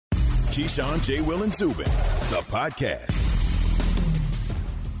Keyshawn, J. Will, and Zubin, the podcast.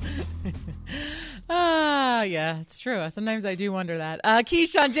 Yeah, it's true. Sometimes I do wonder that.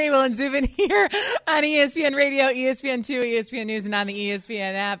 Keyshawn, J. Will, and Zubin here on ESPN Radio, ESPN2, ESPN News, and on the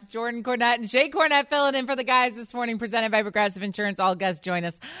ESPN app. Jordan Cornette and Jay Cornette filling in for the guys this morning, presented by Progressive Insurance. All guests join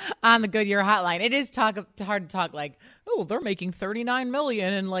us on the Goodyear Hotline. It is hard to talk like, oh, they're making $39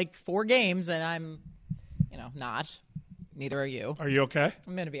 million in like 4 games, and I'm, not. Neither are you. Are you okay?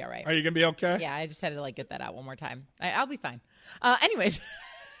 I'm going to be all right. Are you going to be okay? Yeah, I just had to get that out one more time. I'll be fine. Anyways.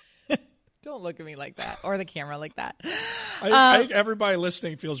 Don't look at me like that or the camera like that. I think everybody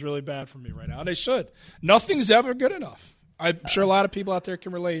listening feels really bad for me right now. And they should. Nothing's ever good enough. I'm sure a lot of people out there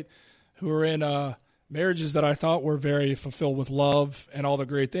can relate who are in marriages that I thought were very fulfilled with love and all the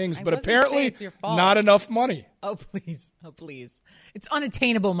great things. But apparently not enough money. Oh, please. Oh, please. It's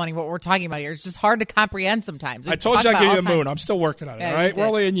unattainable money, what we're talking about here. It's just hard to comprehend sometimes. I told you I'd give you a moon. I'm still working on it, all right? We're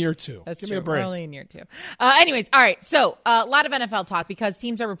only in year 2. That's Give true. me a break. We're only in year 2. Anyways, all right. So a lot of NFL talk because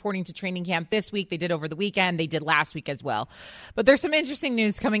teams are reporting to training camp this week. They did over the weekend. They did last week as well. But there's some interesting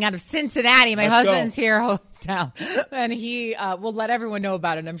news coming out of Cincinnati. My husband's here hometown, and he will let everyone know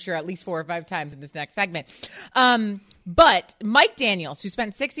about it, I'm sure, at least 4 or 5 times in this next segment. But Mike Daniels, who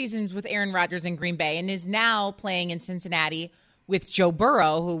spent 6 seasons with Aaron Rodgers in Green Bay and is now playing in Cincinnati with Joe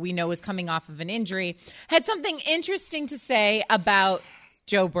Burrow, who we know is coming off of an injury, had something interesting to say about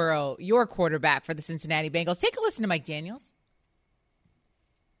Joe Burrow, your quarterback for the Cincinnati Bengals. Take a listen to Mike Daniels.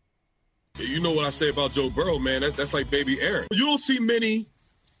 You know what I say about Joe Burrow, man. That's like baby Aaron. You don't see many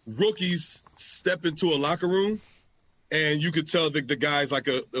rookies step into a locker room, and you could tell the guy's like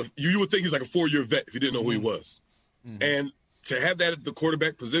you would think he's like a 4-year vet if you didn't know who he was. Mm-hmm. And to have that at the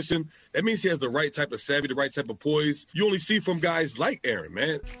quarterback position, that means he has the right type of savvy, the right type of poise. You only see from guys like Aaron,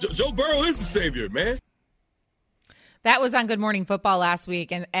 man. Joe Burrow is the savior, man. That was on Good Morning Football last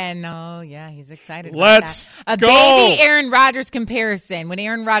week, and oh, yeah, he's excited Let's about that. go. Baby Aaron Rodgers comparison. When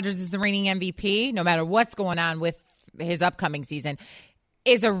Aaron Rodgers is the reigning MVP, no matter what's going on with his upcoming season,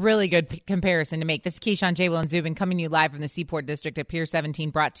 is a really good comparison to make. This is Keyshawn, J. Will, and Zubin coming to you live from the Seaport District at Pier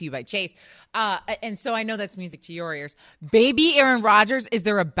 17, brought to you by Chase. And so I know that's music to your ears. Baby Aaron Rodgers, is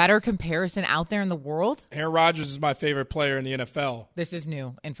there a better comparison out there in the world? Aaron Rodgers is my favorite player in the NFL. This is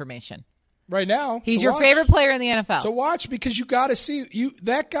new information. Right now. He's your favorite player in the NFL. So watch, because you got to see,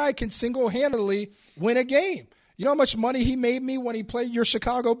 that guy can single-handedly win a game. You know how much money he made me when he played your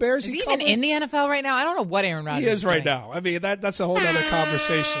Chicago Bears? Is he even in the NFL right now? I don't know what Aaron Rodgers is right doing. now. I mean, that's a whole other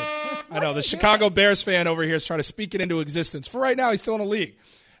conversation. I know. The Chicago Bears fan over here is trying to speak it into existence. For right now, he's still in the league.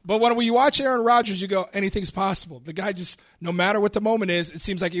 But when you watch Aaron Rodgers, you go, anything's possible. The guy just, no matter what the moment is, it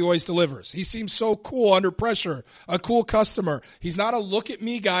seems like he always delivers. He seems so cool under pressure, a cool customer. He's not a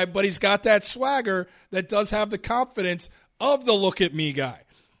look-at-me guy, but he's got that swagger that does have the confidence of the look-at-me guy.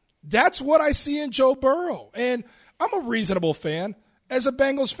 That's what I see in Joe Burrow. And I'm a reasonable fan. As a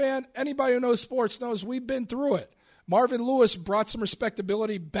Bengals fan, anybody who knows sports knows we've been through it. Marvin Lewis brought some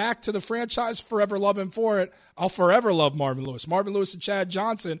respectability back to the franchise. Forever love him for it. I'll forever love Marvin Lewis. Marvin Lewis and Chad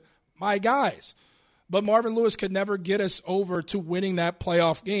Johnson, my guys. But Marvin Lewis could never get us over to winning that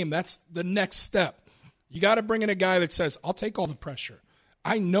playoff game. That's the next step. You got to bring in a guy that says, I'll take all the pressure.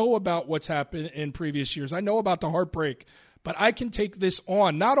 I know about what's happened in previous years. I know about the heartbreak. But I can take this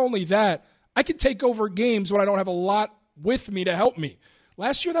on. Not only that, I can take over games when I don't have a lot with me to help me.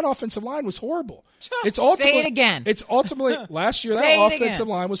 Last year, that offensive line was horrible. Say it again. It's ultimately, last year, that offensive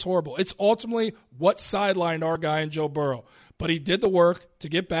line was horrible. It's ultimately what sidelined our guy in Joe Burrow. But he did the work to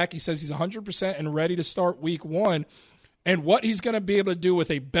get back. He says he's 100% and ready to start week 1. And what he's going to be able to do with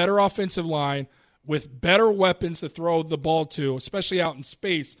a better offensive line, with better weapons to throw the ball to, especially out in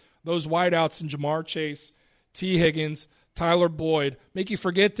space, those wideouts in Jamar Chase, T. Higgins, Tyler Boyd, make you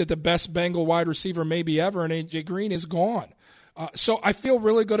forget that the best Bengal wide receiver maybe ever, and A.J. Green, is gone. So I feel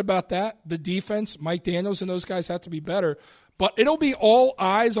really good about that. The defense, Mike Daniels and those guys have to be better. But it'll be all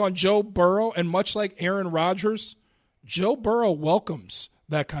eyes on Joe Burrow, and much like Aaron Rodgers, Joe Burrow welcomes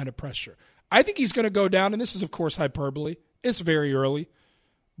that kind of pressure. I think he's going to go down, and this is, of course, hyperbole. It's very early.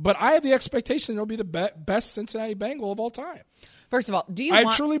 But I have the expectation he'll be the best Cincinnati Bengal of all time. First of all,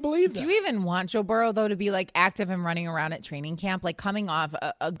 truly believe that. Do you even want Joe Burrow, though, to be like active and running around at training camp, like coming off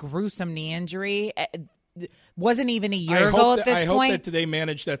a gruesome knee injury? Wasn't even a year ago at this point. I hope that they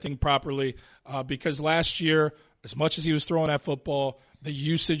managed that thing properly because last year, as much as he was throwing that football, the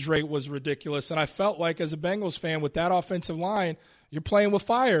usage rate was ridiculous. And I felt like as a Bengals fan with that offensive line, you're playing with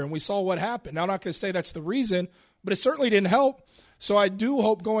fire, and we saw what happened. Now, I'm not going to say that's the reason, but it certainly didn't help. So I do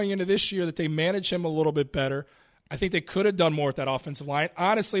hope going into this year that they manage him a little bit better. I think they could have done more with that offensive line.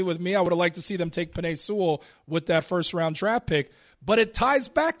 Honestly, with me, I would have liked to see them take Penei Sewell with that first-round draft pick. But it ties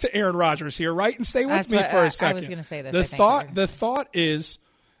back to Aaron Rodgers here, right? And stay with me for a second. I was going to say this. The thought is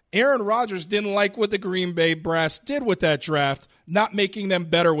Aaron Rodgers didn't like what the Green Bay brass did with that draft, not making them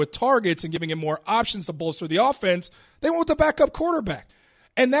better with targets and giving him more options to bolster the offense. They went with the backup quarterback.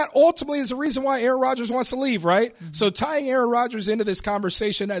 And that ultimately is the reason why Aaron Rodgers wants to leave, right? Mm-hmm. So tying Aaron Rodgers into this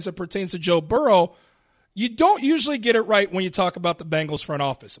conversation as it pertains to Joe Burrow, you don't usually get it right when you talk about the Bengals front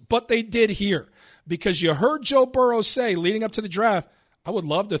office, but they did here because you heard Joe Burrow say leading up to the draft, I would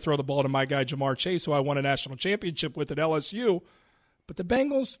love to throw the ball to my guy Jamar Chase, who I won a national championship with at LSU, but the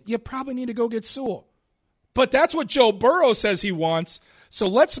Bengals, you probably need to go get Sewell. But that's what Joe Burrow says he wants, so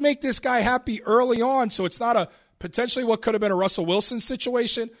let's make this guy happy early on so it's not a potentially what could have been a Russell Wilson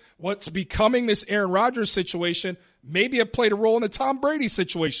situation, what's becoming this Aaron Rodgers situation, maybe it played a role in the Tom Brady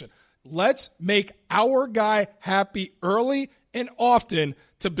situation. Let's make our guy happy early and often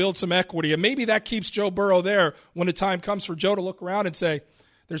to build some equity. And maybe that keeps Joe Burrow there when the time comes for Joe to look around and say,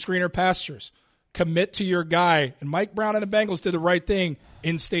 there's greener pastures. Commit to your guy. And Mike Brown and the Bengals did the right thing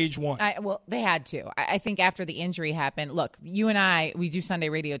in stage one. Well, they had to. I think after the injury happened, look, you and I, we do Sunday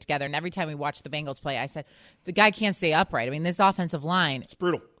radio together, and every time we watch the Bengals play, I said, the guy can't stay upright. I mean, this offensive line it's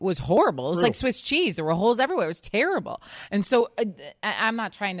brutal. Was horrible. It was like Swiss cheese. There were holes everywhere. It was terrible. And so I'm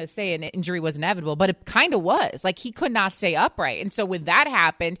not trying to say an injury was inevitable, but it kind of was. Like, he could not stay upright. And so when that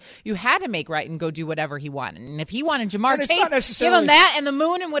happened, you had to make right and go do whatever he wanted. And if he wanted Jamar Chase, give him that and the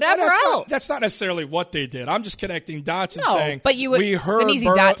moon and whatever else. That's not necessarily what they did. I'm just connecting dots and saying, but we heard easy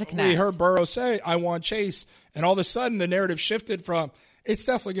dot to connect. We heard Burrow say, I want Chase. And all of a sudden, the narrative shifted from, it's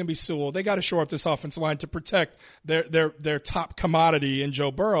definitely going to be Sewell. They got to shore up this offensive line to protect their top commodity in Joe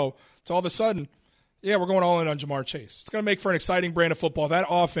Burrow. So all of a sudden, yeah, we're going all in on Jamar Chase. It's going to make for an exciting brand of football. That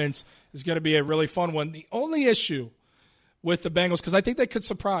offense is going to be a really fun one. The only issue with the Bengals, because I think they could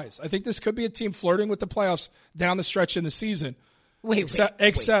surprise. I think this could be a team flirting with the playoffs down the stretch in the season.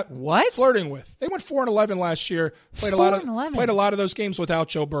 Except what? Flirting with. They went 4-11 last year. Played a lot of those games without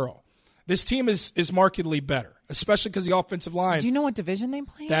Joe Burrow. This team is markedly better, especially because the offensive line. Do you know what division they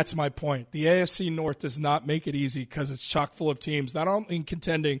play? That's my point. The AFC North does not make it easy because it's chock full of teams not only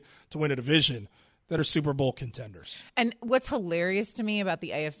contending to win a division that are Super Bowl contenders. And what's hilarious to me about the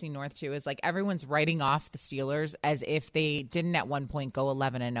AFC North, too, is like everyone's writing off the Steelers as if they didn't at one point go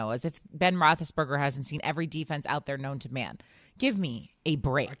 11-0, as if Ben Roethlisberger hasn't seen every defense out there known to man. Give me a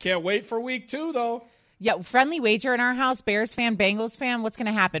break. I can't wait for week 2, though. Yeah, friendly wager in our house, Bears fan, Bengals fan. What's going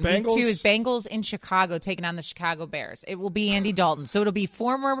to happen? Week 2 is Bengals in Chicago taking on the Chicago Bears. It will be Andy Dalton. So it'll be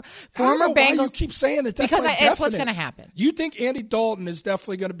former Bengals. Why you keep saying that? That's because it's what's going to happen. You think Andy Dalton is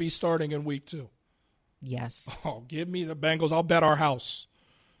definitely going to be starting in week 2? Yes. Oh, give me the Bengals. I'll bet our house.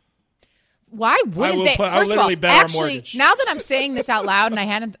 Why wouldn't they? First of all, actually, now that I'm saying this out loud and I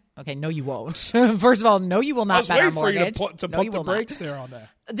hadn't. Okay, no, you won't. First of all, no, you will not bet our mortgage. I was waiting for you to pump the brakes there on that.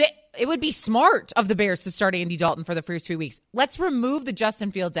 It would be smart of the Bears to start Andy Dalton for the first 2 weeks. Let's remove the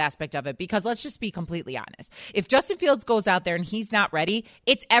Justin Fields aspect of it because let's just be completely honest. If Justin Fields goes out there and he's not ready,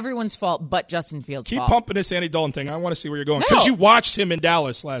 it's everyone's fault but Justin Fields' fault. Keep pumping this Andy Dalton thing. I want to see where you're going because you watched him in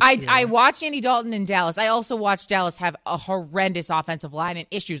Dallas last year. I watched Andy Dalton in Dallas. I also watched Dallas have a horrendous offensive line and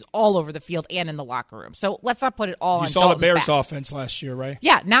issues all over the field and in the locker room. So let's not put it all on Dalton's back. You saw the Bears' offense last year, right?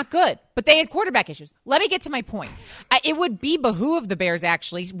 Yeah, not good. But they had quarterback issues. Let me get to my point. It would be behoove the Bears,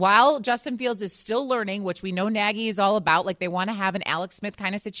 actually, while Justin Fields is still learning, which we know Nagy is all about. Like, they want to have an Alex Smith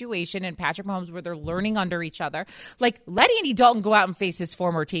kind of situation and Patrick Mahomes where they're learning under each other. Like, let Andy Dalton go out and face his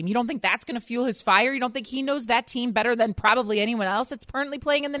former team. You don't think that's going to fuel his fire? You don't think he knows that team better than probably anyone else that's currently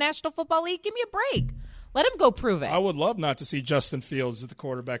playing in the National Football League? Give me a break. Let him go prove it. I would love not to see Justin Fields at the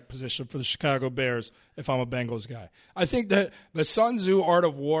quarterback position for the Chicago Bears if I'm a Bengals guy. I think that the Sun Tzu art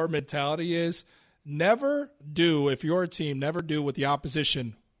of war mentality is if you're a team, never do what the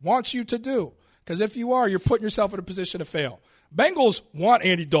opposition wants you to do. Because if you are, you're putting yourself in a position to fail. Bengals want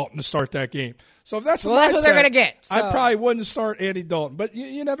Andy Dalton to start that game. So if that's that's what they're going to get. So. I probably wouldn't start Andy Dalton. But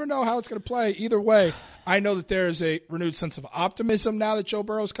you never know how it's going to play. Either way, I know that there is a renewed sense of optimism now that Joe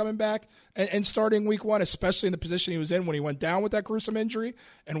Burrow's coming back and starting week 1, especially in the position he was in when he went down with that gruesome injury.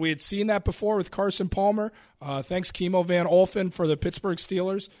 And we had seen that before with Carson Palmer. Thanks, Kimo Van Olfen, for the Pittsburgh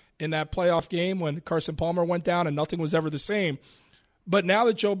Steelers in that playoff game when Carson Palmer went down and nothing was ever the same. But now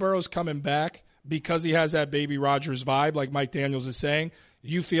that Joe Burrow's coming back, because he has that baby Rodgers vibe, like Mike Daniels is saying,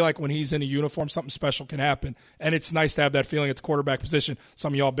 You feel like when he's in a uniform, something special can happen, and it's nice to have that feeling at the quarterback position.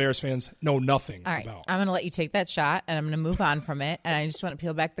 Some of y'all Bears fans know nothing All right, about. I'm going to let you take that shot, and I'm going to move on from it, and I just want to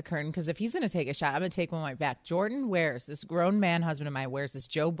peel back the curtain, because if he's going to take a shot, I'm going to take one right back. Jordan wears, this grown man husband of mine wears this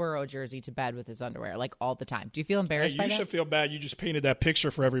Joe Burrow jersey to bed with his underwear, like all the time. Do you feel embarrassed by that? You should feel bad. You just painted that picture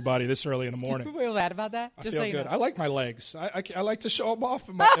for everybody this early in the morning. Do you feel bad about that? I feel good. I like my legs. I like to show them off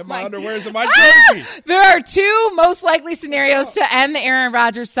in my underwears and my jersey. There are two most likely scenarios to end the Aaron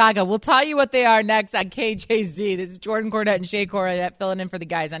Rodgers saga. We'll tell you what they are next on KJZ. This is Jordan Cornette and Shay Cornette filling in for the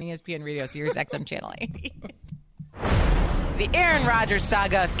guys on ESPN Radio, Sirius XM Channel 80. The Aaron Rodgers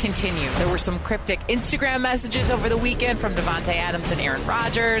saga continued. There were some cryptic Instagram messages over the weekend from Devontae Adams and Aaron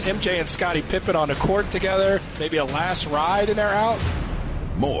Rodgers. MJ and Scottie Pippen on the court together. Maybe a last ride and they're out.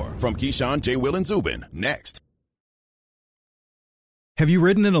 More from Keyshawn, J. Will, and Zubin next. Have you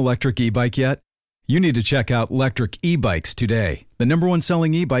ridden an electric e-bike yet? You need to check out Electric E-Bikes today, the #1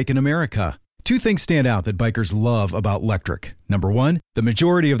 selling e-bike in America. Two things stand out that bikers love about Electric. Number one, the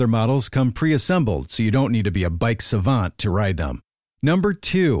majority of their models come pre-assembled, so you don't need to be a bike savant to ride them. Number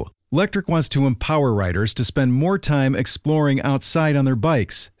two, Electric wants to empower riders to spend more time exploring outside on their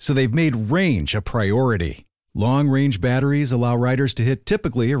bikes, so they've made range a priority. Long-range batteries allow riders to hit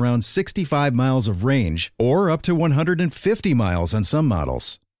typically around 65 miles of range, or up to 150 miles on some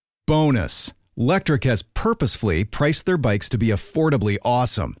models. Bonus! Electric has purposefully priced their bikes to be affordably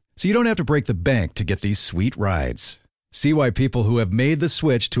awesome, so you don't have to break the bank to get these sweet rides. See why people who have made the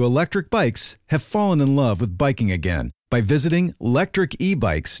switch to electric bikes have fallen in love with biking again by visiting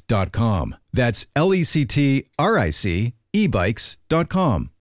lectricebikes.com. That's LECTRIC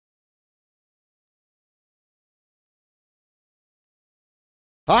ebikes.com.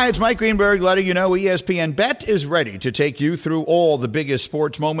 Hi, it's Mike Greenberg letting you know ESPN Bet is ready to take you through all the biggest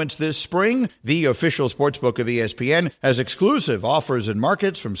sports moments this spring. The official sportsbook of ESPN has exclusive offers and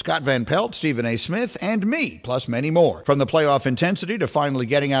markets from Scott Van Pelt, Stephen A. Smith, and me, plus many more. From the playoff intensity to finally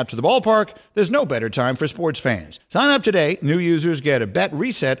getting out to the ballpark, there's no better time for sports fans. Sign up today. New users get a bet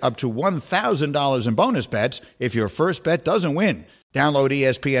reset up to $1,000 in bonus bets if your first bet doesn't win. Download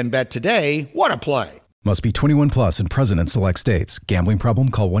ESPN Bet today. What a play. Must be 21 plus and present in select states. Gambling problem?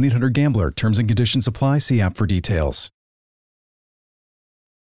 Call 1-800-GAMBLER. Terms and conditions apply. See app for details.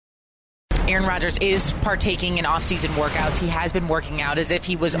 Aaron Rodgers is partaking in off-season workouts. He has been working out as if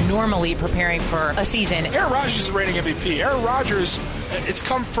he was normally preparing for a season. Aaron Rodgers is the reigning MVP. Aaron Rodgers, it's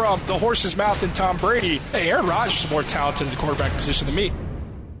come from the horse's mouth and Tom Brady. Hey, Aaron Rodgers is more talented at the quarterback position than me.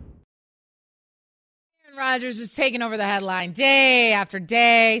 Rodgers is taking over the headline day after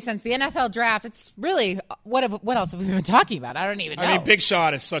day since the NFL draft. It's really, what else have we been talking about? I don't even know. I mean, Big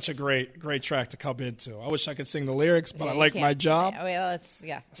Shot is such a great track to come into. I wish I could sing the lyrics, but I like my job. Well, let's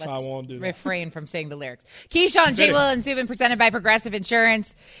I won't do that. Refrain from saying the lyrics. Keyshawn, J. Will, and Zubin, presented by Progressive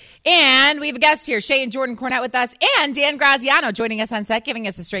Insurance. And we have a guest here, Shay and Jordan Cornette with us, and Dan Graziano joining us on set, giving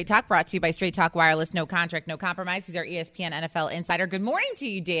us a Straight Talk, brought to you by Straight Talk Wireless. No contract, no compromise. He's our ESPN NFL insider. Good morning to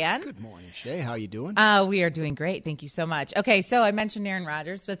you, Dan. Good morning, Shay. How you doing? We are doing great. Thank you so much. Okay, so I mentioned Aaron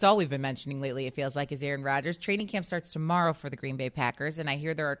Rodgers. That's all we've been mentioning lately, it feels like, is Aaron Rodgers. Training camp starts tomorrow for the Green Bay Packers, and I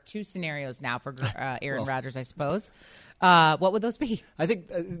hear there are two scenarios now for Aaron Rodgers, I suppose. What would those be? I think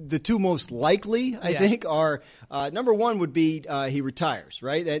the two most likely, I think, are number one would be he retires,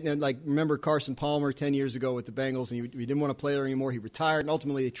 right? And like, remember Carson Palmer 10 years ago with the Bengals, and he didn't want to play there anymore. He retired, and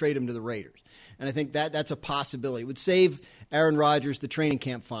ultimately they trade him to the Raiders. And I think that's a possibility. It would save Aaron Rodgers the training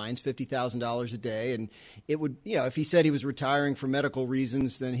camp fines, $50,000 a day. And it would, if he said he was retiring for medical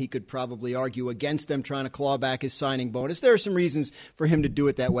reasons, then he could probably argue against them trying to claw back his signing bonus. There are some reasons for him to do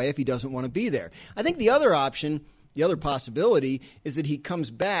it that way if he doesn't want to be there. I think the other option, the other possibility, is that he comes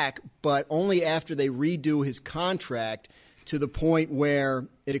back, but only after they redo his contract to the point where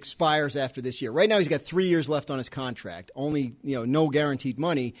it expires after this year. Right now he's got 3 years left on his contract, only no guaranteed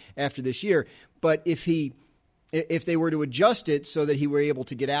money after this year. But if they were to adjust it so that he were able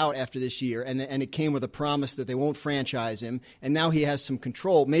to get out after this year, and it came with a promise that they won't franchise him, and now he has some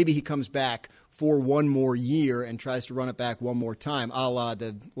control, maybe he comes back for one more year and tries to run it back one more time, a la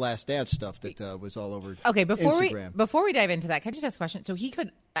the Last Dance stuff that was all over Instagram. Before we dive into that, can I just ask a question? So he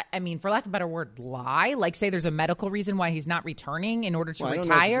could, I mean, for lack of a better word, lie? Like, say there's a medical reason why he's not returning in order to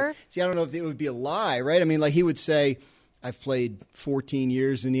retire? I don't know if it would be a lie, right? I mean, like, he would say, I've played 14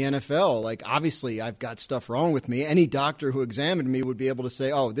 years in the NFL. Like, obviously, I've got stuff wrong with me. Any doctor who examined me would be able to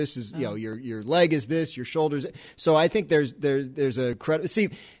say, this is, your leg is this, your shoulders. So I think there's a credit. See,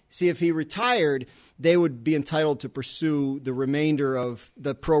 See, if he retired, they would be entitled to pursue the remainder of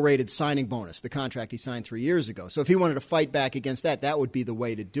the prorated signing bonus, the contract he signed 3 years ago. So if he wanted to fight back against that, that would be the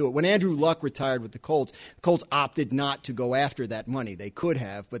way to do it. When Andrew Luck retired with the Colts opted not to go after that money. They could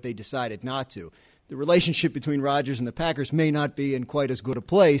have, but they decided not to. The relationship between Rodgers and the Packers may not be in quite as good a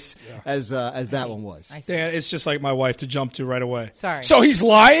place as that one was. Dan, it's just like my wife to jump to right away. Sorry. So he's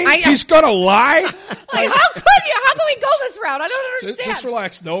lying? He's going to lie? Like, how could you? How can we go this route? I don't understand. Just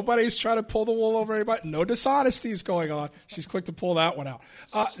relax. Nobody's trying to pull the wool over anybody. No dishonesty is going on. She's quick to pull that one out.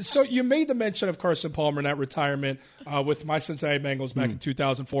 So you made the mention of Carson Palmer in that retirement with my Cincinnati Bengals back in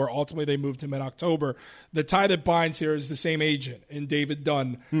 2004. Ultimately, they moved him in October. The tie that binds here is the same agent in David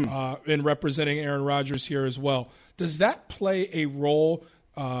Dunn in representing Aaron Rodgers here as well. Does that play a role,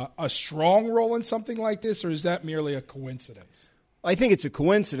 a strong role in something like this, or is that merely a coincidence? I think it's a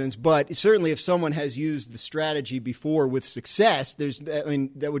coincidence, but certainly if someone has used the strategy before with success,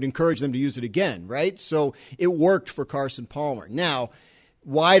 that would encourage them to use it again, right? So it worked for Carson Palmer. Now,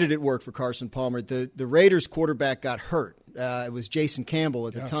 why did it work for Carson Palmer? The Raiders quarterback got hurt. It was Jason Campbell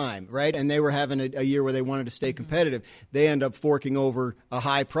at the time, right? And they were having a year where they wanted to stay competitive. They end up forking over a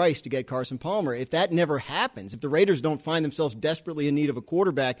high price to get Carson Palmer. If that never happens, if the Raiders don't find themselves desperately in need of a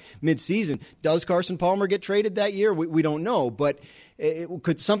quarterback midseason, does Carson Palmer get traded that year? We don't know, but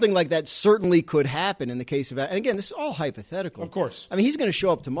something like that certainly could happen in the case of – and again, this is all hypothetical. Of course. I mean, he's going to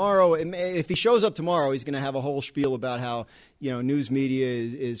show up tomorrow. If he shows up tomorrow, he's going to have a whole spiel about how, news media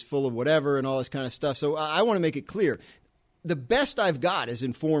is full of whatever and all this kind of stuff. So I want to make it clear. The best I've got is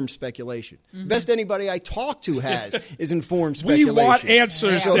informed speculation. The best anybody I talk to has is informed speculation. We want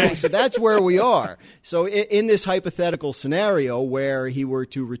answers. So that's where we are. So in this hypothetical scenario where he were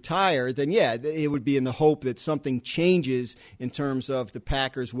to retire, then it would be in the hope that something changes in terms of the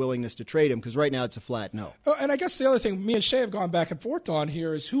Packers' willingness to trade him, because right now it's a flat no. Oh, and I guess the other thing me and Shay have gone back and forth on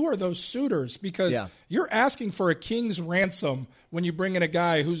here is who are those suitors? Because you're asking for a king's ransom when you bring in a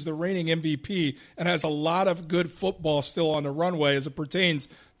guy who's the reigning MVP and has a lot of good football still on the runway as it pertains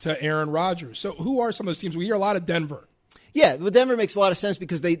to Aaron Rodgers. So who are some of those teams? We hear a lot of Denver. Yeah, but Denver makes a lot of sense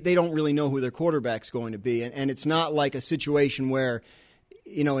because they don't really know who their quarterback's going to be. And it's not like a situation where,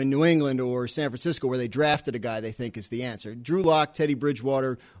 in New England or San Francisco where they drafted a guy they think is the answer. Drew Lock, Teddy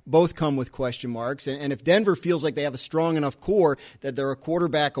Bridgewater both come with question marks. And if Denver feels like they have a strong enough core that they're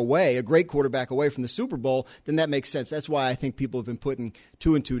a great quarterback away from the Super Bowl, then that makes sense. That's why I think people have been putting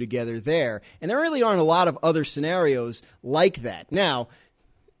 2 and 2 together there. And there really aren't a lot of other scenarios like that. Now,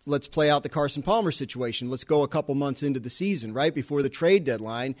 let's play out the Carson Palmer situation. Let's go a couple months into the season, right before the trade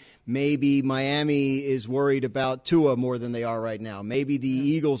deadline. Maybe Miami is worried about Tua more than they are right now. Maybe the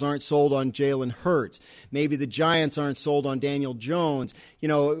Eagles aren't sold on Jalen Hurts. Maybe the Giants aren't sold on Daniel Jones.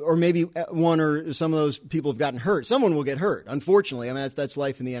 Or maybe one or some of those people have gotten hurt. Someone will get hurt, unfortunately. I mean, that's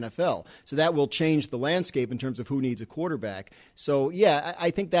life in the NFL. So that will change the landscape in terms of who needs a quarterback. So,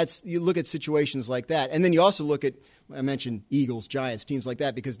 I think you look at situations like that. And then you also look at, I mentioned Eagles, Giants, teams like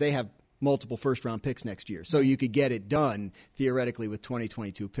that, because they have multiple first-round picks next year. So you could get it done, theoretically, with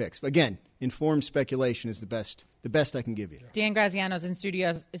 2022 picks. But again, informed speculation is the best I can give you. Dan Graziano's in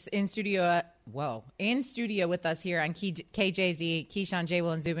studio with us here on KJZ, Keyshawn, J.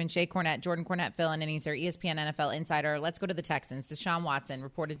 Will, and Zubin, Shea Cornett, Jordan Cornett, filling in. He's our ESPN NFL insider. Let's go to the Texans. Deshaun Watson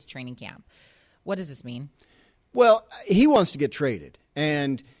reported to training camp. What does this mean? Well, he wants to get traded.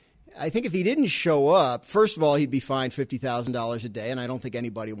 And I think if he didn't show up, first of all, he'd be fined $50,000 a day, and I don't think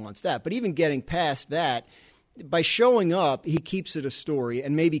anybody wants that. But even getting past that, by showing up, he keeps it a story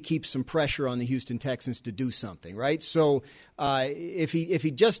and maybe keeps some pressure on the Houston Texans to do something, right? So if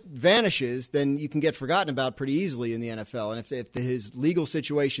he just vanishes, then you can get forgotten about pretty easily in the NFL. And if his legal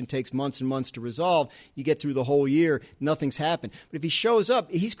situation takes months and months to resolve, you get through the whole year, nothing's happened. But if he shows up,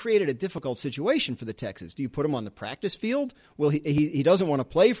 he's created a difficult situation for the Texans. Do you put him on the practice field? Well, he doesn't want to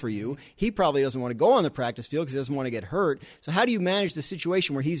play for you. He probably doesn't want to go on the practice field because he doesn't want to get hurt. So how do you manage the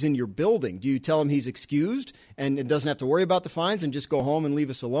situation where he's in your building? Do you tell him he's excused and doesn't have to worry about the fines and just go home and leave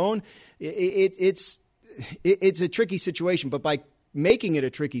us alone? It's a tricky situation, but by making it a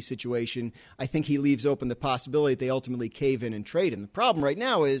tricky situation, I think he leaves open the possibility that they ultimately cave in and trade him. The problem right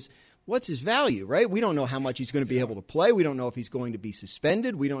now is, what's his value, right? We don't know how much he's going to be able to play. We don't know if he's going to be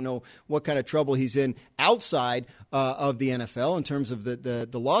suspended. We don't know what kind of trouble he's in outside of the NFL in terms of the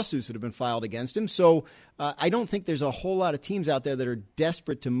lawsuits that have been filed against him. So I don't think there's a whole lot of teams out there that are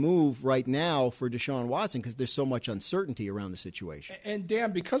desperate to move right now for Deshaun Watson because there's so much uncertainty around the situation. And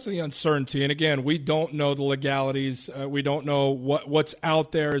Dan, because of the uncertainty, and again, we don't know the legalities. We don't know what's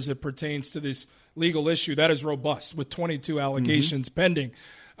out there as it pertains to this legal issue. That is robust with 22 allegations pending.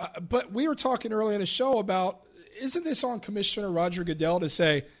 But we were talking earlier in the show about, isn't this on Commissioner Roger Goodell to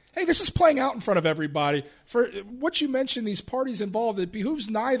say, hey, this is playing out in front of everybody. For what you mentioned, these parties involved, it behooves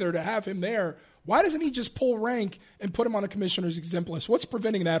neither to have him there. Why doesn't he just pull rank and put him on a commissioner's exempt list? What's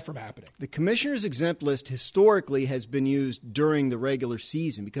preventing that from happening? The commissioner's exempt list historically has been used during the regular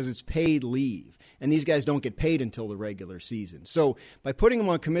season because it's paid leave. And these guys don't get paid until the regular season. So by putting him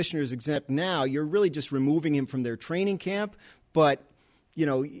on commissioner's exempt now, you're really just removing him from their training camp. But,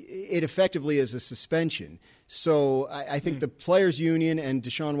 it effectively is a suspension. So I think the players' union and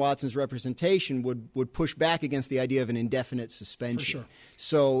Deshaun Watson's representation would push back against the idea of an indefinite suspension. For sure.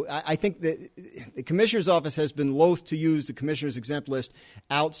 So I think that the commissioner's office has been loath to use the commissioner's exempt list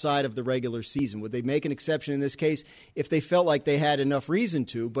outside of the regular season. Would they make an exception in this case if they felt like they had enough reason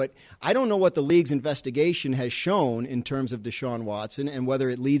to? But I don't know what the league's investigation has shown in terms of Deshaun Watson and whether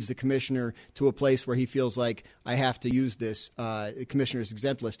it leads the commissioner to a place where he feels like I have to use this commissioner's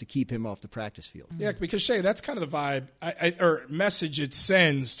exempt list to keep him off the practice field. Yeah, because Shay, that's kind of the vibe or message it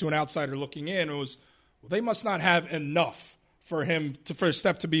sends to an outsider looking in. It was, well, they must not have enough for him for a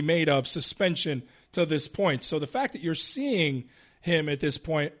step to be made of suspension to this point. So the fact that you're seeing him at this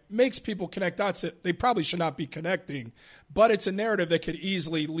point makes people connect dots that they probably should not be connecting. But it's a narrative that could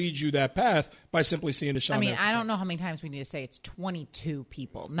easily lead you that path by simply seeing Deshaun. I mean, I don't know how many times we need to say it's 22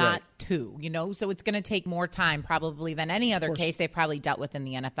 people, not 2, So it's going to take more time probably than any other case they've probably dealt with in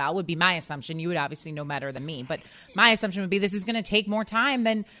the NFL would be my assumption. You would obviously know better than me. But my assumption would be this is going to take more time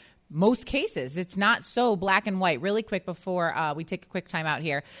than most cases. It's not so black and white. Really quick before we take a quick time out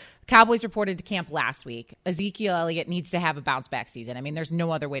here. Cowboys reported to camp last week. Ezekiel Elliott needs to have a bounce-back season. I mean, there's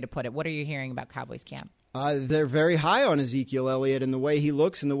no other way to put it. What are you hearing about Cowboys camp? They're very high on Ezekiel Elliott and the way he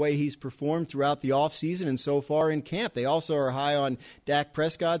looks and the way he's performed throughout the offseason and so far in camp. They also are high on Dak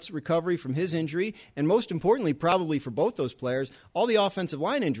Prescott's recovery from his injury, and most importantly, probably for both those players, all the offensive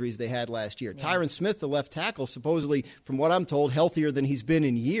line injuries they had last year. Yeah. Tyron Smith, the left tackle, supposedly, from what I'm told, healthier than he's been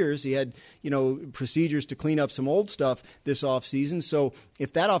in years. He had, procedures to clean up some old stuff this offseason. So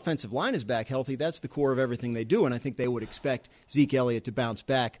if that offensive line is back healthy, that's the core of everything they do, and I think they would expect Zeke Elliott to bounce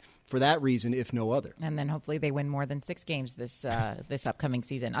back for that reason, if no other. And then hopefully they win more than 6 games this upcoming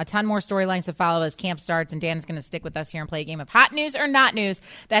season. A ton more storylines to follow as camp starts, and Dan is going to stick with us here and play a game of hot news or not news.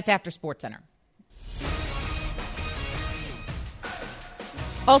 That's after SportsCenter.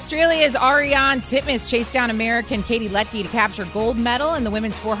 Australia's Ariane Titmus chased down American Katie Ledecky to capture gold medal in the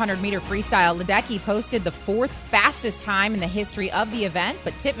women's 400-meter freestyle. Ledecky posted the 4th fastest time in the history of the event,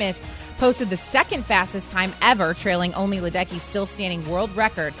 but Titmus posted the 2nd fastest time ever, trailing only Ledecky's still standing world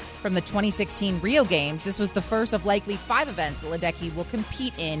record from the 2016 Rio Games. This was the first of likely 5 events that Ledecky will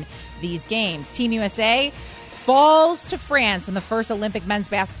compete in these games. Team USA falls to France in the first Olympic men's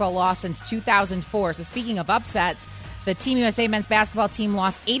basketball loss since 2004. So speaking of upsets, the Team USA men's basketball team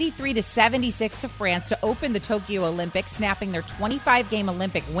lost 83-76 to France to open the Tokyo Olympics, snapping their 25-game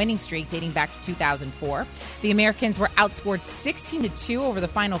Olympic winning streak dating back to 2004. The Americans were outscored 16-2 over the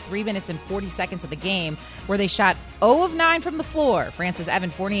final 3 minutes and 40 seconds of the game, where they shot 0 of 9 from the floor. France's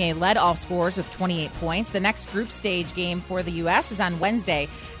Evan Fournier led all scorers with 28 points. The next group stage game for the U.S. is on Wednesday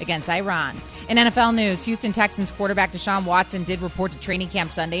against Iran. In NFL news, Houston Texans quarterback Deshaun Watson did report to training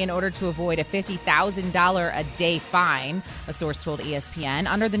camp Sunday in order to avoid a $50,000 a day fine, a source told ESPN.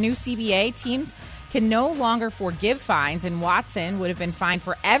 Under the new CBA, teams can no longer forgive fines, and Watson would have been fined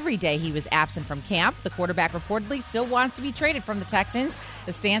for every day he was absent from camp. The quarterback reportedly still wants to be traded from the Texans,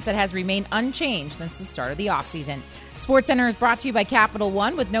 a stance that has remained unchanged since the start of the offseason. SportsCenter is brought to you by Capital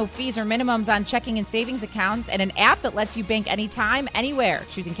One, with no fees or minimums on checking and savings accounts and an app that lets you bank anytime, anywhere.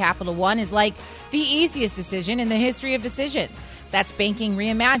 Choosing Capital One is like the easiest decision in the history of decisions. That's banking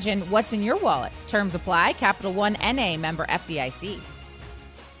reimagined. What's in your wallet? Terms apply. Capital One N.A. member FDIC.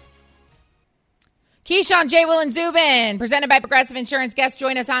 Keyshawn, J. Will, and Zubin, presented by Progressive Insurance. Guests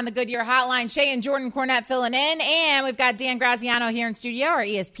join us on the Goodyear Hotline. Shay and Jordan Cornette filling in. And we've got Dan Graziano here in studio, our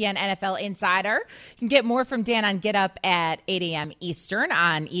ESPN NFL insider. You can get more from Dan on Get Up at 8 a.m. Eastern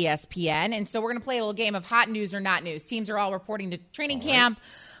on ESPN. And so we're going to play a little game of hot news or not news. Teams are all reporting to training camp.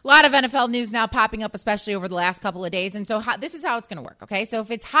 A lot of NFL news now popping up, especially over the last couple of days. And so this is how it's going to work, okay? So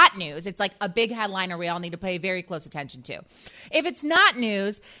if it's hot news, it's like a big headliner we all need to pay very close attention to. If it's not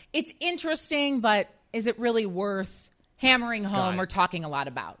news, it's interesting, but is it really worth hammering home or talking a lot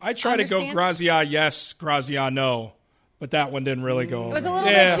about? I try to go Graziano yes, Graziano no. But that one didn't really go over. It was a little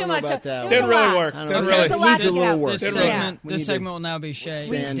bit too much. Didn't really work. It needs a little work. This segment will now be Shay.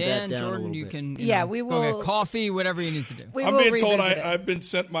 Dan, Jordan, you can we will go get coffee, whatever you need to do. I'm being told I've been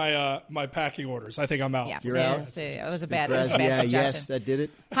sent my packing orders. I think I'm out. Yeah, you're out. It was a bad suggestion. Yes, that did it.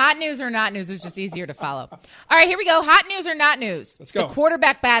 Hot news or not news was just easier to follow. All right, here we go. Hot news or not news. Let's go. The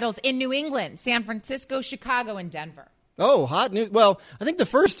quarterback battles in New England, San Francisco, Chicago, and Denver. Oh, hot news. Well, I think the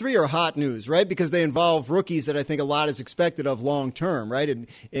first three are hot news, right? Because they involve rookies that I think a lot is expected of long term, right?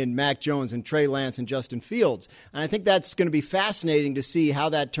 In Mac Jones and Trey Lance and Justin Fields. And I think that's going to be fascinating to see how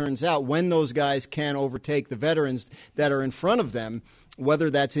that turns out when those guys can overtake the veterans that are in front of them, whether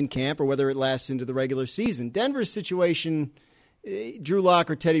that's in camp or whether it lasts into the regular season. Denver's situation, Drew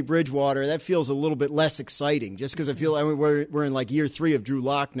Lock or Teddy Bridgewater, that feels a little bit less exciting just because we're in like year 3 of Drew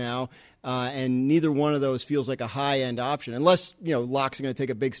Lock now. And neither one of those feels like a high-end option, unless, Lock's going to take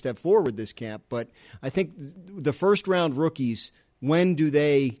a big step forward this camp. But I think the first-round rookies, when do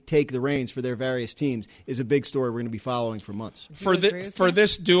they take the reins for their various teams, is a big story we're going to be following for months. For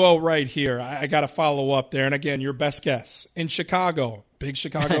this duo right here, I got to follow up there. And, again, your best guess. In Chicago, big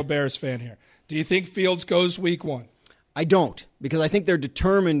Chicago Bears fan here. Do you think Fields goes week 1? I don't, because I think they're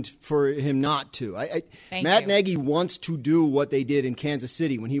determined for him not to. Matt Nagy wants to do what they did in Kansas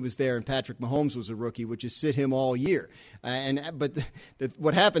City when he was there and Patrick Mahomes was a rookie, which is sit him all year. But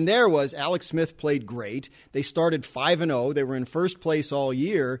what happened there was Alex Smith played great. They started 5-0. They were in first place all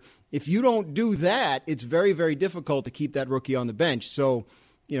year. If you don't do that, it's very, very difficult to keep that rookie on the bench. So,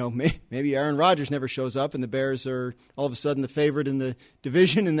 maybe Aaron Rodgers never shows up and the Bears are all of a sudden the favorite in the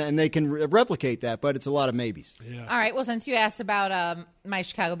division and they can replicate that, but it's a lot of maybes. Yeah. All right, well, since you asked about my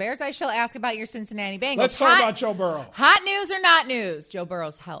Chicago Bears, I shall ask about your Cincinnati Bengals. Let's talk about Joe Burrow. Hot news or not news? Joe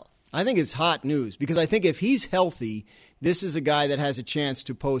Burrow's health. I think it's hot news because I think if he's healthy, this is a guy that has a chance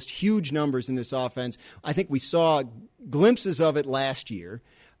to post huge numbers in this offense. I think we saw glimpses of it last year.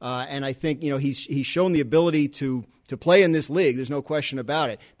 And I think, he's shown the ability to play in this league. There's no question about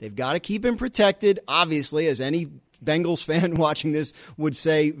it. They've got to keep him protected, obviously, as any Bengals fan watching this would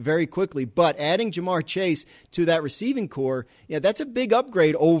say very quickly. But adding Jamar Chase to that receiving core, that's a big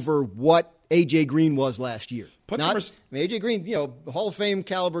upgrade over what A.J. Green was last year. A.J. Green, Hall of Fame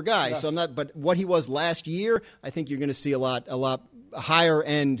caliber guy. Yes. But what he was last year, I think you're going to see a lot higher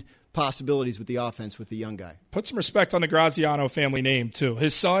end possibilities with the offense with the young guy. Put some respect on the Graziano family name, too.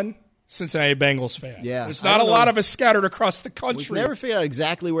 His son, Cincinnati Bengals fan. Yeah. There's not a lot of us scattered across the country. We've never figured out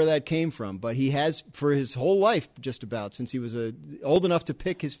exactly where that came from, but he has for his whole life just about since he was old enough to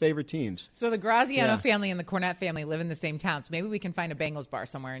pick his favorite teams. So the Graziano family and the Cornette family live in the same town, so maybe we can find a Bengals bar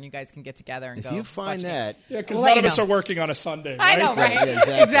somewhere and you guys can get together and if go. If you find that. Yeah, because none of us are working on a Sunday, right? I know, right?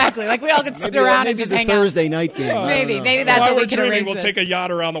 Yeah, exactly. Like we all could sit around and just hang out. Maybe the Thursday night game. Maybe that's what we can arrange. We'll take a yacht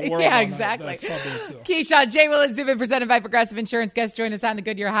around the world. Yeah, exactly. Keyshawn, Jay Will and Zubin, presented by Progressive Insurance. Guests join us on the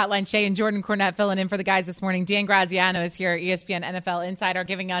Goodyear Hotline. Shay and Jordan Cornette filling in for the guys this morning. Dan Graziano is here, ESPN NFL Insider,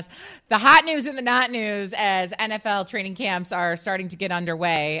 giving us the hot news and the not news as NFL training camps are starting to get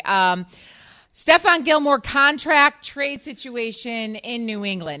underway. Stephon Gilmore contract trade situation in New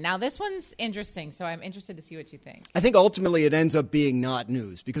England. Now, this one's interesting, so I'm interested to see what you think. I think ultimately it ends up being not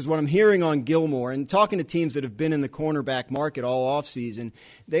news because what I'm hearing on Gilmore and talking to teams that have been in the cornerback market all offseason,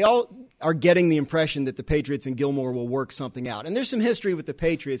 they all are getting the impression that the Patriots and Gilmore will work something out. And there's some history with the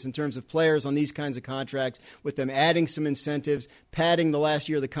Patriots in terms of players on these kinds of contracts, with them adding some incentives, padding the last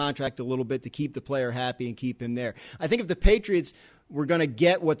year of the contract a little bit to keep the player happy and keep him there. I think if the Patriots were going to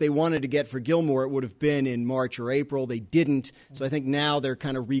get what they wanted to get for Gilmore, it would have been in March or April. They didn't. So I think now they're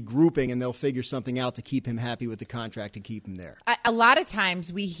kind of regrouping and they'll figure something out to keep him happy with the contract and keep him there. A lot of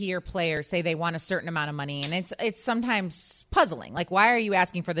times we hear players say they want a certain amount of money, and it's sometimes puzzling. Like, why are you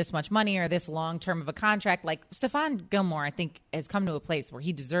asking for this much money or this long term of a contract? Like, Stephon Gilmore, I think, has come to a place where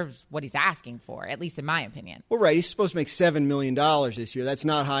he deserves what he's asking for, at least in my opinion. Well, right. He's supposed to make $7 million this year. That's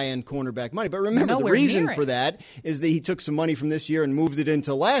not high-end cornerback money. But remember, the reason for that is that he took some money from this year and moved it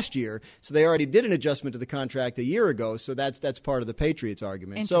into last year. So they already did an adjustment to the contract a year ago. So that's part of the Patriots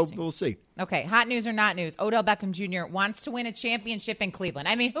argument. So we'll see. Okay, hot news or not news? Odell Beckham Jr. wants to win a championship in Cleveland.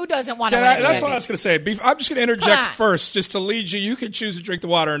 I mean, who doesn't want to win a championship? That's what I was going to say. I'm just going to interject first just to lead you. You can choose to drink the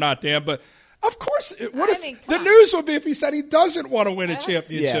water or not, Dan, but of course, the news would be if he said he doesn't want to win a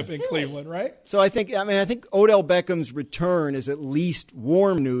championship in Cleveland, right? So I think Odell Beckham's return is at least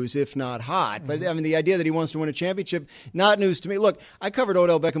warm news, if not hot. But the idea that he wants to win a championship, not news to me. Look, I covered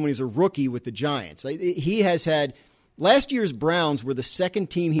Odell Beckham when he was a rookie with the Giants. He has had last year's Browns were the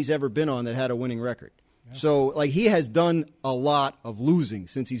second team he's ever been on that had a winning record. Yeah. So he has done a lot of losing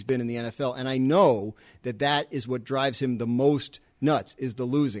since he's been in the NFL, and I know that is what drives him the most nuts is the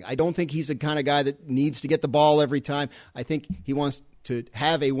losing. I don't think he's the kind of guy that needs to get the ball every time. I think he wants to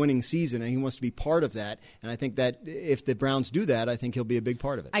have a winning season, and he wants to be part of that. And I think that if the Browns do that, I think he'll be a big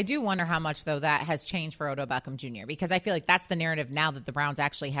part of it. I do wonder how much, though, that has changed for Odell Beckham Jr., because I feel like that's the narrative now that the Browns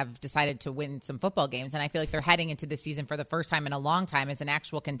actually have decided to win some football games. And I feel like they're heading into this season for the first time in a long time as an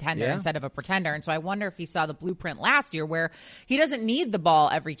actual contender instead of a pretender. And so I wonder if he saw the blueprint last year where he doesn't need the ball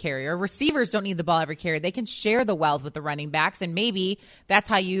every carry, or receivers don't need the ball every carry. They can share the wealth with the running backs, and maybe that's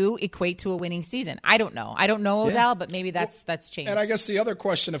how you equate to a winning season. I don't know. I don't know Odell, but maybe that's changed. And I guess the other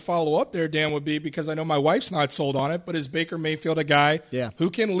question to follow up there, Dan, would be, because I know my wife's not sold on it, but is Baker Mayfield a guy who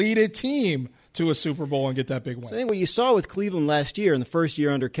can lead a team to a Super Bowl and get that big win? So I think what you saw with Cleveland last year, in the first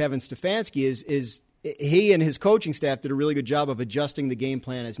year under Kevin Stefanski, is he and his coaching staff did a really good job of adjusting the game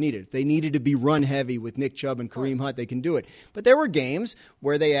plan as needed. If they needed to be run heavy with Nick Chubb and Kareem Hunt, they can do it. But there were games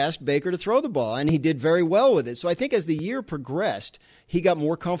where they asked Baker to throw the ball, and he did very well with it. So I think as the year progressed, he got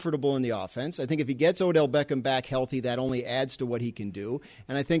more comfortable in the offense. I think if he gets Odell Beckham back healthy, that only adds to what he can do.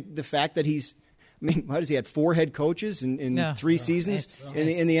 And I think the fact that he had 4 head coaches in 3 seasons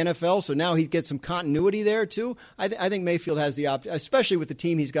in the NFL, so now he gets some continuity there too. I think Mayfield has the option, especially with the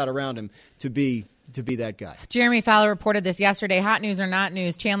team he's got around him, to be that guy. Jeremy Fowler reported this yesterday. Hot news or not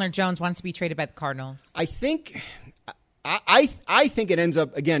news, Chandler Jones wants to be traded by the Cardinals. I think it ends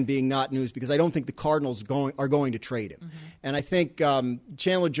up, again, being not news, because I don't think the Cardinals are going to trade him. Mm-hmm. And I think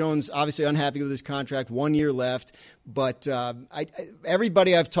Chandler Jones, obviously unhappy with his contract, 1 year left. But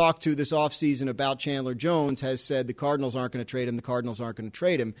everybody I've talked to this offseason about Chandler Jones has said the Cardinals aren't going to trade him. The Cardinals aren't going to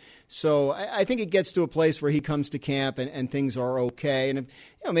trade him. So I think it gets to a place where he comes to camp and things are okay. And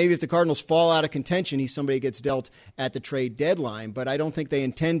maybe if the Cardinals fall out of contention, he's somebody who gets dealt at the trade deadline. But I don't think they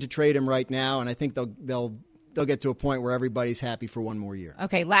intend to trade him right now, and I think they'll get to a point where everybody's happy for one more year.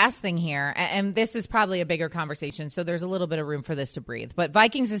 Okay, last thing here, and this is probably a bigger conversation, so there's a little bit of room for this to breathe. But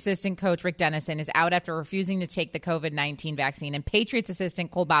Vikings assistant coach Rick Dennison is out after refusing to take the COVID-19 vaccine, and Patriots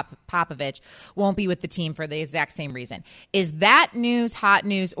assistant Cole Popovich won't be with the team for the exact same reason. Is that news, hot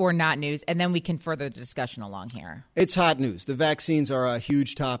news, or not news? And then we can further the discussion along here. It's hot news. The vaccines are a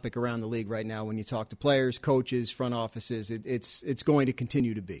huge topic around the league right now when you talk to players, coaches, front offices. It's going to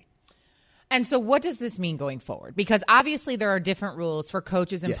continue to be. And so what does this mean going forward? Because obviously there are different rules for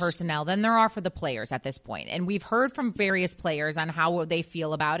coaches and personnel than there are for the players at this point. And we've heard from various players on how they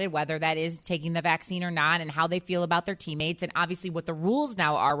feel about it, whether that is taking the vaccine or not, and how they feel about their teammates, and obviously what the rules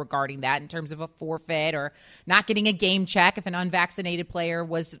now are regarding that in terms of a forfeit or not getting a game check if an unvaccinated player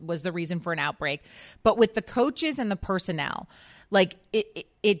was the reason for an outbreak. But with the coaches and the personnel,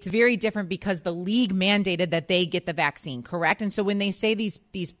 it's very different because the league mandated that they get the vaccine, correct? And so when they say these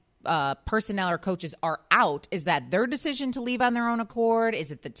personnel or coaches are out, is that their decision to leave on their own accord? Is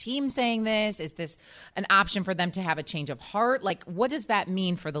it the team saying this? Is this an option for them to have a change of heart? What does that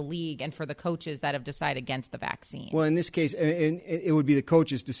mean for the league and for the coaches that have decided against the vaccine? Well, in this case, it would be the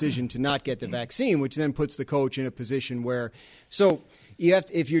coach's decision to not get the vaccine, which then puts the coach in a position where, so you have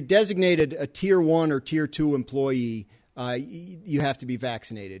to, if you're designated a tier 1 or tier 2 employee, you have to be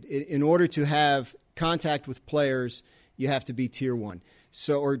vaccinated. In order to have contact with players, you have to be tier 1.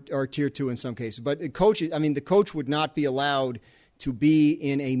 So, or tier 2 in some cases. But the coach would not be allowed to be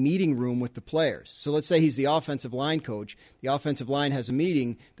in a meeting room with the players. So let's say he's the offensive line coach. The offensive line has a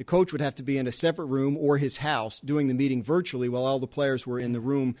meeting. The coach would have to be in a separate room or his house doing the meeting virtually while all the players were in the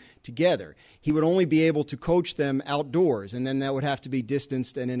room together. He would only be able to coach them outdoors, and then that would have to be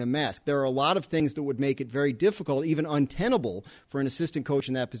distanced and in a mask. There are a lot of things that would make it very difficult, even untenable, for an assistant coach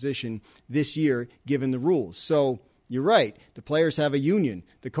in that position this year, given the rules. So you're right. The players have a union.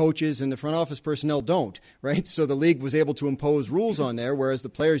 The coaches and the front office personnel don't, right? So the league was able to impose rules on there, whereas the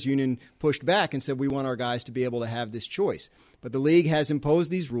players' union pushed back and said, we want our guys to be able to have this choice. But the league has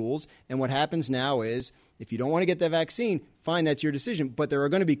imposed these rules, and what happens now is if you don't want to get that vaccine, fine, that's your decision. But there are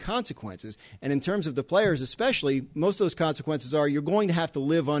going to be consequences. And in terms of the players especially, most of those consequences are you're going to have to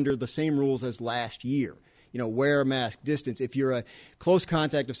live under the same rules as last year. Wear a mask, distance. If you're a close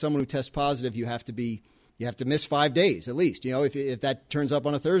contact of someone who tests positive, you have to miss 5 days at least. If that turns up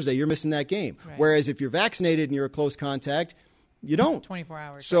on a Thursday, you're missing that game. Right. Whereas if you're vaccinated and you're a close contact, you don't. 24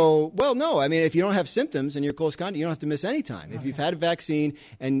 hours. So, well, no. I mean, if you don't have symptoms and you're close contact, you don't have to miss any time. Okay. If you've had a vaccine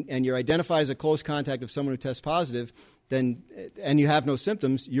and you're identified as a close contact of someone who tests positive, and you have no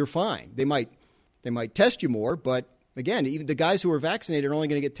symptoms, you're fine. They might test you more, but again, even the guys who are vaccinated are only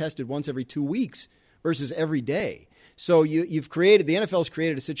going to get tested once every 2 weeks versus every day. So the NFL's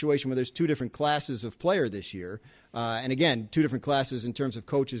created a situation where there's 2 different classes of player this year. And again, 2 different classes in terms of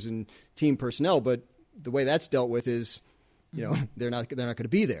coaches and team personnel. But the way that's dealt with is they're not going to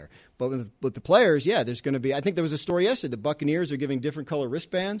be there. But with the players, there's going to be. I think there was a story yesterday. The Buccaneers are giving different color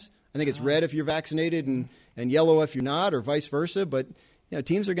wristbands. I think it's red if you're vaccinated and yellow if you're not, or vice versa. But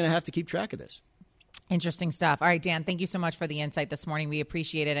teams are going to have to keep track of this. Interesting stuff. All right, Dan, thank you so much for the insight this morning. We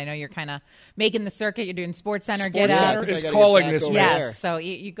appreciate it. I know you're kind of making the circuit. You're doing SportsCenter. SportsCenter is calling this week. Yes, so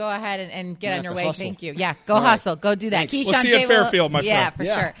you go ahead and get on your way. Hustle. Thank you. Yeah, go hustle. Go do that. We'll see you at Fairfield, my friend. Yeah, for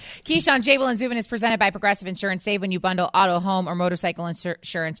sure. Keyshawn, J. Will, and Zubin is presented by Progressive Insurance. Save when you bundle auto, home, or motorcycle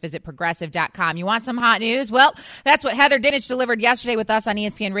insurance. Visit Progressive.com. You want some hot news? Well, that's what Heather Dinich delivered yesterday with us on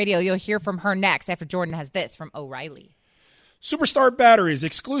ESPN Radio. You'll hear from her next after Jordan has this from O'Reilly. Superstar batteries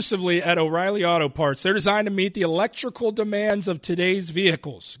exclusively at O'Reilly Auto Parts. They're designed to meet the electrical demands of today's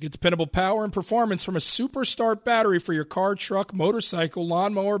vehicles. Get dependable power and performance from a Superstar battery for your car, truck, motorcycle,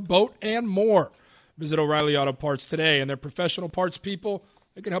 lawnmower, boat, and more. Visit O'Reilly Auto Parts today, and their professional parts people,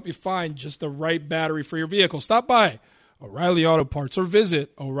 they can help you find just the right battery for your vehicle. Stop by O'Reilly Auto Parts or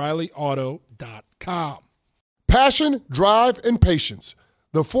visit O'ReillyAuto.com. Passion, drive, and patience.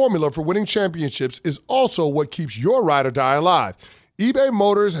 The formula for winning championships is also what keeps your ride or die alive. eBay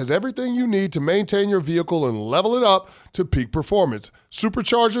Motors has everything you need to maintain your vehicle and level it up to peak performance.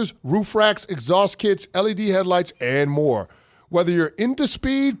 Superchargers, roof racks, exhaust kits, LED headlights, and more. Whether you're into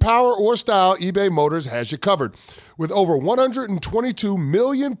speed, power, or style, eBay Motors has you covered. With over 122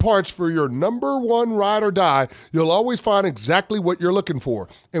 million parts for your number one ride or die, you'll always find exactly what you're looking for.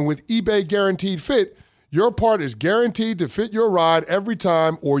 And with eBay Guaranteed Fit, your part is guaranteed to fit your ride every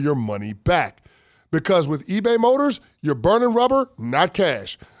time or your money back. Because with eBay Motors, you're burning rubber, not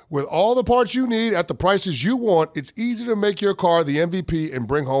cash. With all the parts you need at the prices you want, it's easy to make your car the MVP and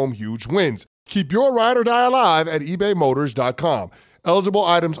bring home huge wins. Keep your ride or die alive at ebaymotors.com. Eligible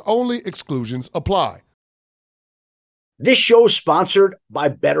items only. Exclusions apply. This show is sponsored by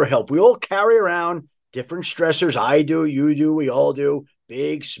BetterHelp. We all carry around different stressors. I do, you do, we all do.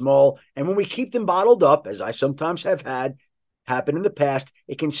 Big, small, and when we keep them bottled up, as I sometimes have had happen in the past,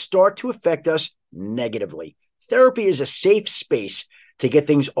 it can start to affect us negatively. Therapy is a safe space to get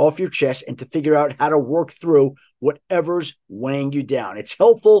things off your chest and to figure out how to work through whatever's weighing you down. It's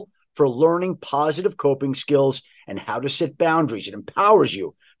helpful for learning positive coping skills and how to set boundaries. It empowers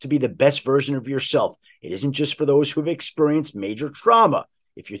you to be the best version of yourself. It isn't just for those who have experienced major trauma.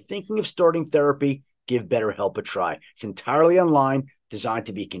 If you're thinking of starting therapy, give BetterHelp a try. It's entirely online, designed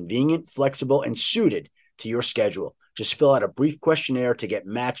to be convenient, flexible, and suited to your schedule. Just fill out a brief questionnaire to get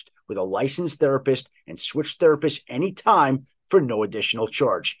matched with a licensed therapist and switch therapists anytime for no additional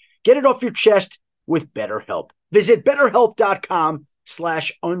charge. Get it off your chest with BetterHelp. Visit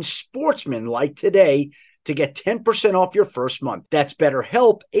BetterHelp.com/unsportsmanlike today to get 10% off your first month. That's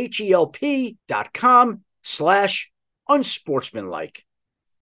BetterHelp, HELP.com/unsportsmanlike.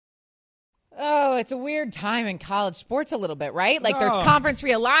 Oh, it's a weird time in college sports a little bit, right? Like there's conference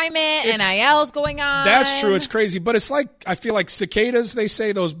realignment, NIL's going on. That's true. It's crazy. But it's like, I feel like cicadas, they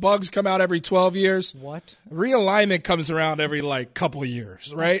say those bugs come out every 12 years. What? Realignment comes around every couple of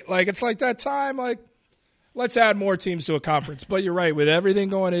years, right? Like it's like that time, let's add more teams to a conference. But you're right. With everything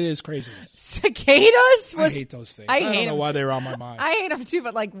going, it is crazy. Cicadas? I hate those things. I don't know why they were on my mind. I hate them too,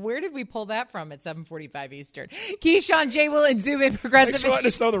 but where did we pull that from at 7:45 Eastern? Keyshawn, J. Will, and Zubin, Progressive. Thanks for letting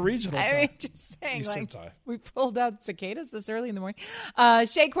us know the regional time. I mean, just saying, Eastern time. We pulled out cicadas this early in the morning.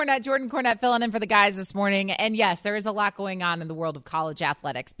 Shea Cornette, Jordan Cornette filling in for the guys this morning. And yes, there is a lot going on in the world of college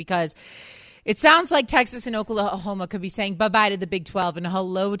athletics because it sounds like Texas and Oklahoma could be saying bye-bye to the Big 12 and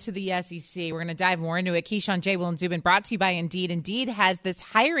hello to the SEC. We're going to dive more into it. Keyshawn, J. Will, and Zubin, brought to you by Indeed. Indeed has this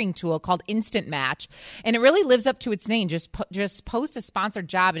hiring tool called Instant Match, and it really lives up to its name. Just post a sponsored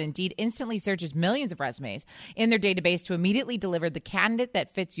job, and Indeed instantly searches millions of resumes in their database to immediately deliver the candidate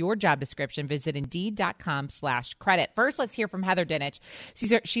that fits your job description. Visit Indeed.com/credit. First, let's hear from Heather Dinich.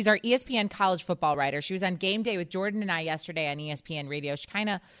 She's our ESPN college football writer. She was on Game Day with Jordan and I yesterday on ESPN Radio. She kind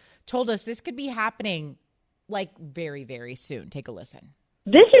of told us this could be happening very, very soon. Take a listen.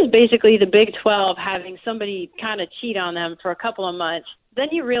 This is basically the Big 12 having somebody kind of cheat on them for a couple of months. Then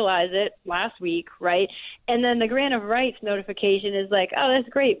you realize it last week, right? And then the grant of rights notification is like, oh, that's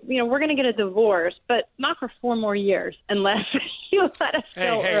great. We're going to get a divorce, but not for 4 more years unless you let us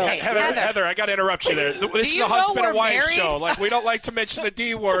go early. Heather, I got to interrupt you there. This is a husband and wife show. We don't like to mention the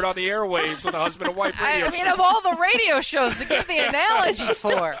D word on the airwaves on the husband and wife radio show. Of all the radio shows to give the analogy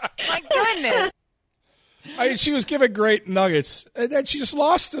for. My goodness. She was giving great nuggets, and then she just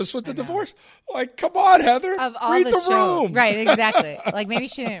lost us with the divorce. Come on, Heather. Of all read the shows. room. Right, exactly. Maybe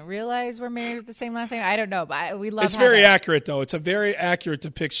she didn't realize we're married with the same last name. I don't know, but we love It's very accurate, though. It's a very accurate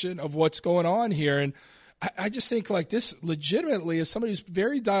depiction of what's going on here. And I just think like this legitimately, as somebody who's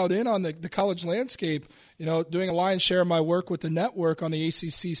very dialed in on the college landscape, doing a lion's share of my work with the network on the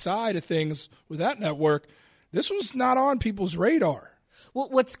ACC side of things with that network, this was not on people's radar. Well,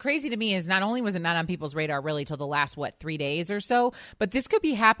 what's crazy to me is not only was it not on people's radar really till the last, 3 days or so, but this could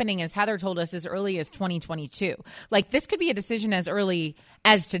be happening, as Heather told us, as early as 2022. Like, this could be a decision as early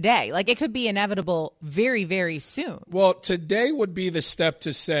as today. Like, it could be inevitable very, very soon. Well, today would be the step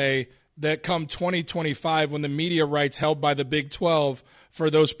to say that come 2025, when the media rights held by the Big 12 for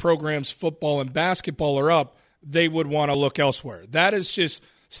those programs, football and basketball, are up, they would want to look elsewhere. That is just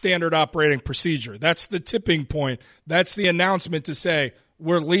standard operating procedure. That's the tipping point. That's the announcement to say,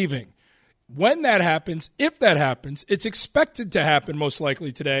 we're leaving. When that happens, if that happens, it's expected to happen most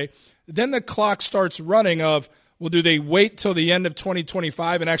likely today, then the clock starts running of, well, do they wait till the end of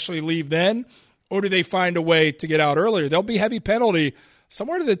 2025 and actually leave then? Or do they find a way to get out earlier? There'll be heavy penalty,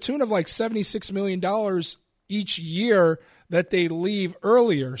 somewhere to the tune of like $76 million each year that they leave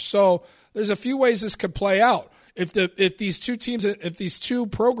earlier. So there's a few ways this could play out. If these two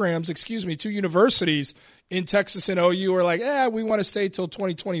universities in Texas and OU are like, we want to stay till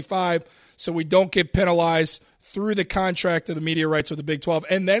 2025 so we don't get penalized through the contract of the media rights with the Big 12,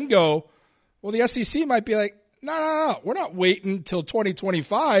 and then go, well, the SEC might be like, no, we're not waiting till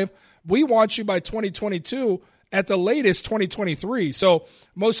 2025. We want you by 2022, at the latest 2023. So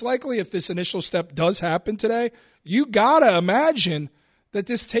most likely, if this initial step does happen today, you got to imagine that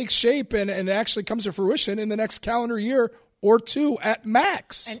this takes shape and actually comes to fruition in the next calendar year or two at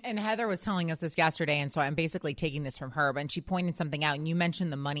max. And Heather was telling us this yesterday, and so I'm basically taking this from her, but she pointed something out, and you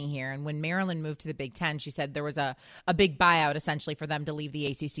mentioned the money here. And when Maryland moved to the Big Ten, she said there was a big buyout essentially for them to leave the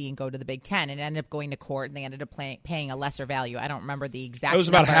ACC and go to the Big Ten, and it ended up going to court, and they ended up paying a lesser value. I don't remember the exact It was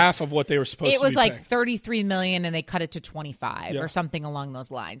about number. half of what they were supposed to be It was like paying. $33 million, and they cut it to $25 or something along those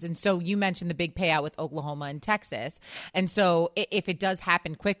lines. And so you mentioned the big payout with Oklahoma and Texas. And so if it does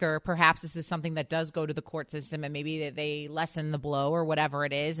happen quicker, perhaps this is something that does go to the court system, and maybe they lessen the blow or whatever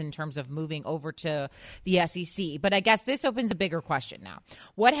it is in terms of moving over to the SEC. But I guess this opens a bigger question now.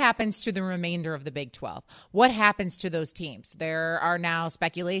 What happens to the remainder of the Big 12? What happens to those teams? There are now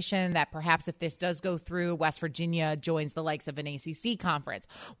speculation that perhaps if this does go through, West Virginia joins the likes of an ACC conference.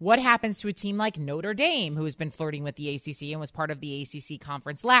 What happens to a team like Notre Dame, who has been flirting with the ACC and was part of the ACC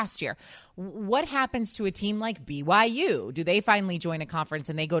conference last year? What happens to a team like BYU? Do they finally join a conference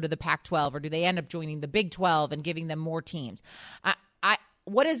and they go to the Pac-12, or do they end up joining the Big 12 and giving them more teams?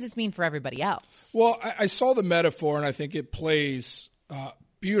 What does this mean for everybody else? Well, I saw the metaphor, and I think it plays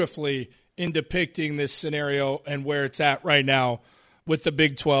beautifully in depicting this scenario and where it's at right now with the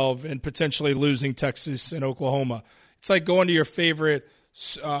Big 12 and potentially losing Texas and Oklahoma. It's like going to your favorite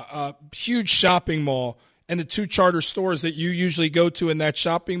huge shopping mall, and the two charter stores that you usually go to in that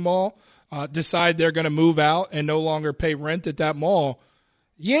shopping mall decide they're going to move out and no longer pay rent at that mall.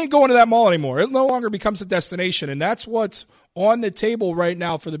 You ain't going to that mall anymore. It no longer becomes a destination, and that's what's on the table right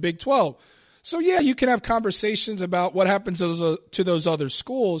now for the Big 12. So, yeah, you can have conversations about what happens to those other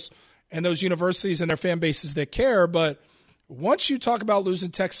schools and those universities and their fan bases that care, but once you talk about losing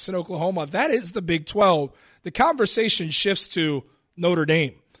Texas and Oklahoma, that is the Big 12. The conversation shifts to Notre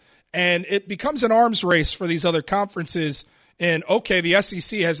Dame, and it becomes an arms race for these other conferences. And, okay, the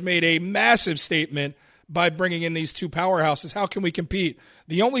SEC has made a massive statement by bringing in these two powerhouses. How can we compete?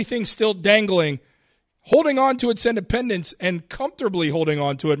 The only thing still dangling, holding on to its independence and comfortably holding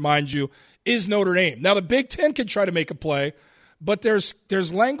on to it, mind you, is Notre Dame. Now, the Big Ten can try to make a play, but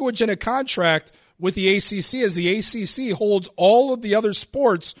there's language in a contract with the ACC, as the ACC holds all of the other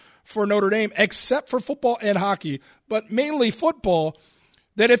sports for Notre Dame except for football and hockey, but mainly football,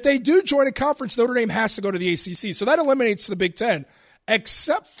 that if they do join a conference, Notre Dame has to go to the ACC. So that eliminates the Big Ten,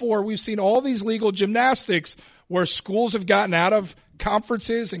 except for we've seen all these legal gymnastics where schools have gotten out of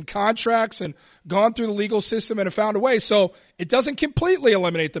conferences and contracts and gone through the legal system and have found a way. So it doesn't completely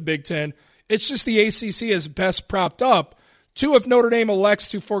eliminate the Big Ten. It's just the ACC is best propped up. Two, if Notre Dame elects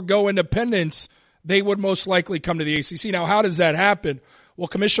to forego independence, they would most likely come to the ACC. Now, how does that happen? Well,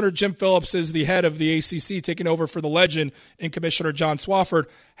 Commissioner Jim Phillips is the head of the ACC, taking over for the legend, and Commissioner John Swofford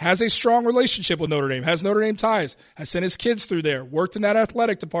has a strong relationship with Notre Dame, has Notre Dame ties, has sent his kids through there, worked in that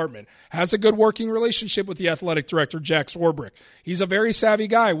athletic department, has a good working relationship with the athletic director, Jack Swarbrick. He's a very savvy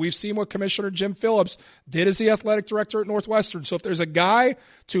guy. We've seen what Commissioner Jim Phillips did as the athletic director at Northwestern. So if there's a guy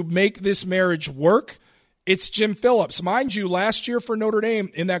to make this marriage work, it's Jim Phillips. Mind you, last year for Notre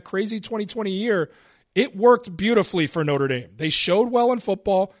Dame, in that crazy 2020 year, it worked beautifully for Notre Dame. They showed well in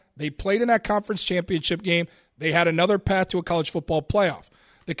football. They played in that conference championship game. They had another path to a college football playoff.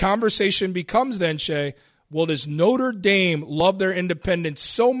 The conversation becomes then, Shay, well, does Notre Dame love their independence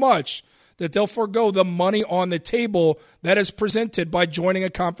so much that they'll forego the money on the table that is presented by joining a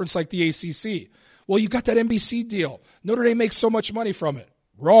conference like the ACC. Well, you got that NBC deal. Notre Dame makes so much money from it.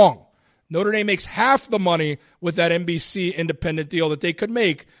 Wrong. Notre Dame makes half the money with that NBC independent deal that they could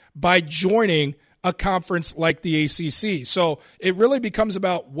make by joining a conference like the ACC. So it really becomes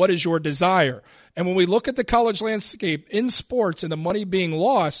about what is your desire. And when we look at the college landscape in sports and the money being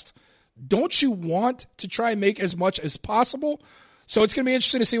lost, don't you want to try and make as much as possible? So it's going to be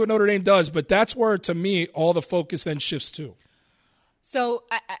interesting to see what Notre Dame does, but that's where, to me, all the focus then shifts to. So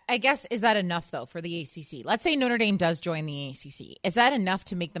I guess, is that enough, though, for the ACC? Let's say Notre Dame does join the ACC. Is that enough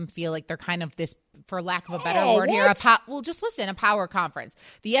to make them feel like they're kind of this, for lack of a better word here, a power conference?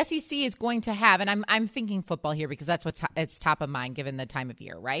 The SEC is going to have, and I'm thinking football here because that's it's top of mind given the time of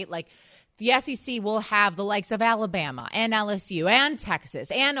year, right? Like, the SEC will have the likes of Alabama and LSU and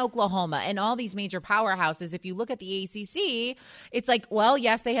Texas and Oklahoma and all these major powerhouses. If you look at the ACC, it's like, well,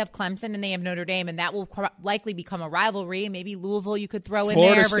 yes, they have Clemson and they have Notre Dame, and that will likely become a rivalry. Maybe Louisville you could throw in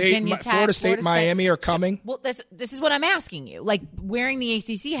there, Virginia Tech. Florida State, Miami are coming. Well, this is what I'm asking you. Like, wearing the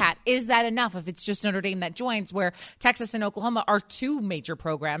ACC hat, is that enough if it's just Notre Dame that joins, where Texas and Oklahoma are two major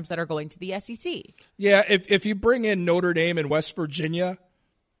programs that are going to the SEC? Yeah, if you bring in Notre Dame and West Virginia,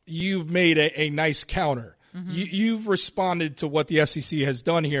 you've made a nice counter. Mm-hmm. You've responded to what the SEC has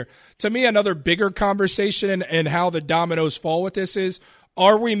done here. To me, another bigger conversation and how the dominoes fall with this is,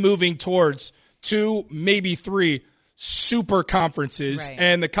 are we moving towards 2, maybe 3 super conferences, right,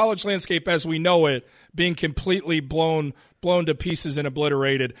 and the college landscape as we know it being completely blown to pieces and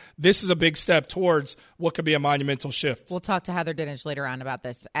obliterated? This is a big step towards what could be a monumental shift. We'll talk to Heather Dinich later on about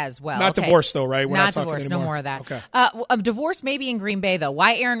this as well. Not divorced, though, right? We're not divorced. No more of that. Okay. A divorce maybe in Green Bay, though.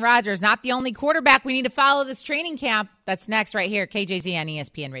 Why Aaron Rodgers not the only quarterback we need to follow this training camp? That's next right here. KJZ on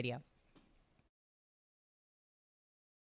ESPN Radio.